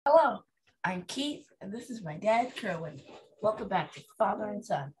Hello, I'm Keith, and this is my dad, Kerwin. Welcome back to Father and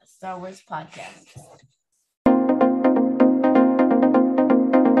Son, a Star Wars podcast.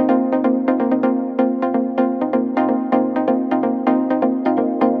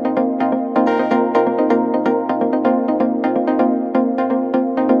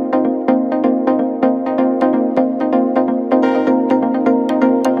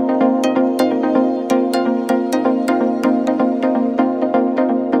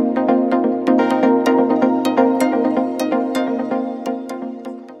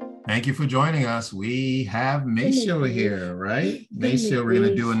 Thank you for joining us. We have Maceo here, right? Maceo, we're going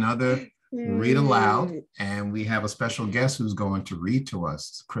to do another read aloud, and we have a special guest who's going to read to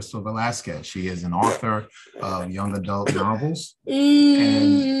us, Crystal Velasquez. She is an author of young adult novels,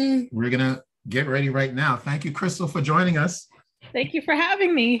 and we're going to get ready right now. Thank you, Crystal, for joining us. Thank you for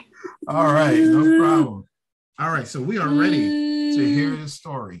having me. All right, no problem. All right, so we are ready to hear the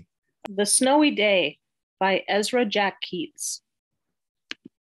story. The Snowy Day by Ezra Jack Keats.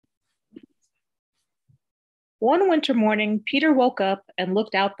 One winter morning, Peter woke up and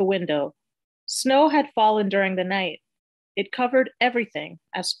looked out the window. Snow had fallen during the night. It covered everything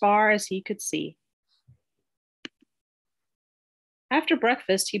as far as he could see. After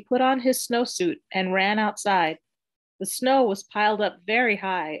breakfast, he put on his snowsuit and ran outside. The snow was piled up very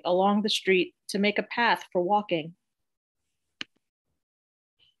high along the street to make a path for walking.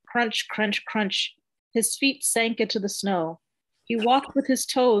 Crunch, crunch, crunch. His feet sank into the snow. He walked with his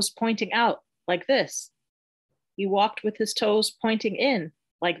toes pointing out like this. He walked with his toes pointing in,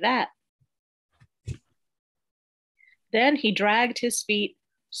 like that. Then he dragged his feet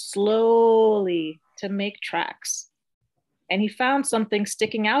slowly to make tracks. And he found something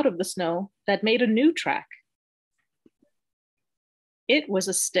sticking out of the snow that made a new track. It was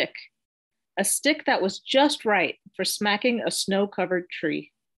a stick that was just right for smacking a snow-covered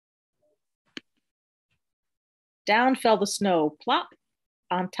tree. Down fell the snow, plop,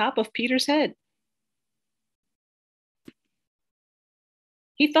 on top of Peter's head.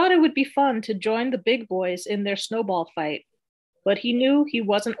 He thought it would be fun to join the big boys in their snowball fight, but he knew he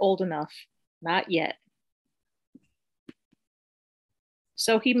wasn't old enough, not yet.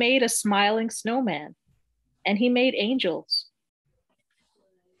 So he made a smiling snowman, and he made angels.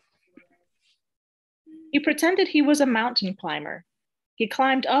 He pretended he was a mountain climber. He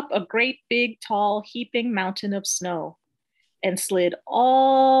climbed up a great big, tall, heaping mountain of snow and slid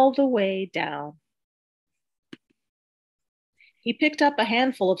all the way down. He picked up a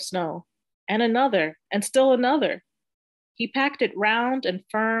handful of snow, and another, and still another. He packed it round and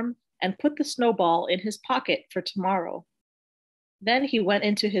firm and put the snowball in his pocket for tomorrow. Then he went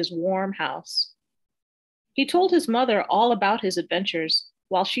into his warm house. He told his mother all about his adventures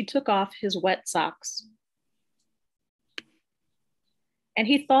while she took off his wet socks. And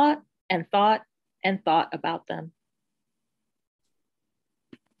he thought and thought and thought about them.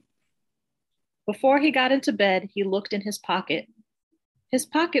 Before he got into bed, he looked in his pocket. His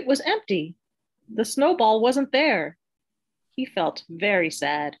pocket was empty. The snowball wasn't there. He felt very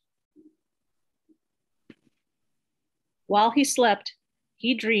sad. While he slept,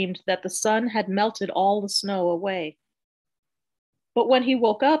 he dreamed that the sun had melted all the snow away. But when he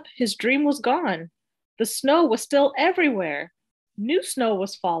woke up, his dream was gone. The snow was still everywhere. New snow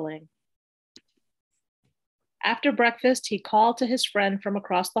was falling. After breakfast, he called to his friend from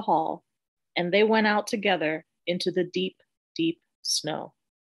across the hall, and they went out together into the deep, deep snow.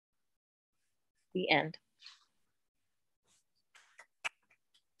 The end.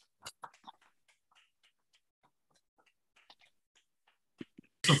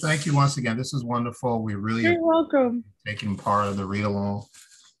 So thank you once again. This is wonderful. We really You're welcome. Taking part of the read along.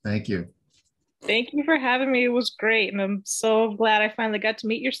 Thank you. Thank you for having me. It was great. And I'm so glad I finally got to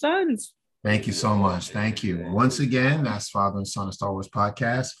meet your sons. Thank you so much. Thank you. Once again, that's Father and Son, a Star Wars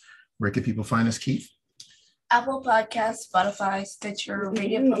podcast. Where can people find us, Keith? Apple Podcasts, Spotify, Stitcher,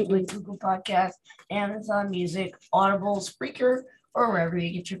 Radio Public, Google Podcasts, Amazon Music, Audible, Spreaker, or wherever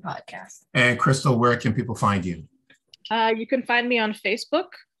you get your podcasts. And Crystal, where can people find you? You can find me on Facebook.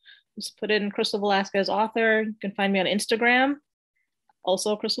 Just put in Crystal Velasquez author. You can find me on Instagram.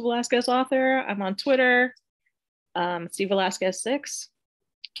 Also Crystal Velasquez author. I'm on Twitter, C Velasquez 6.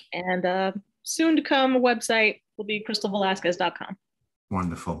 And soon to come website will be crystalvelasquez.com.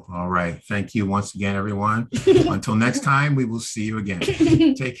 Wonderful. All right. Thank you once again, everyone. Until next time, we will see you again.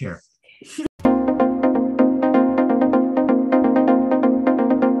 Take care.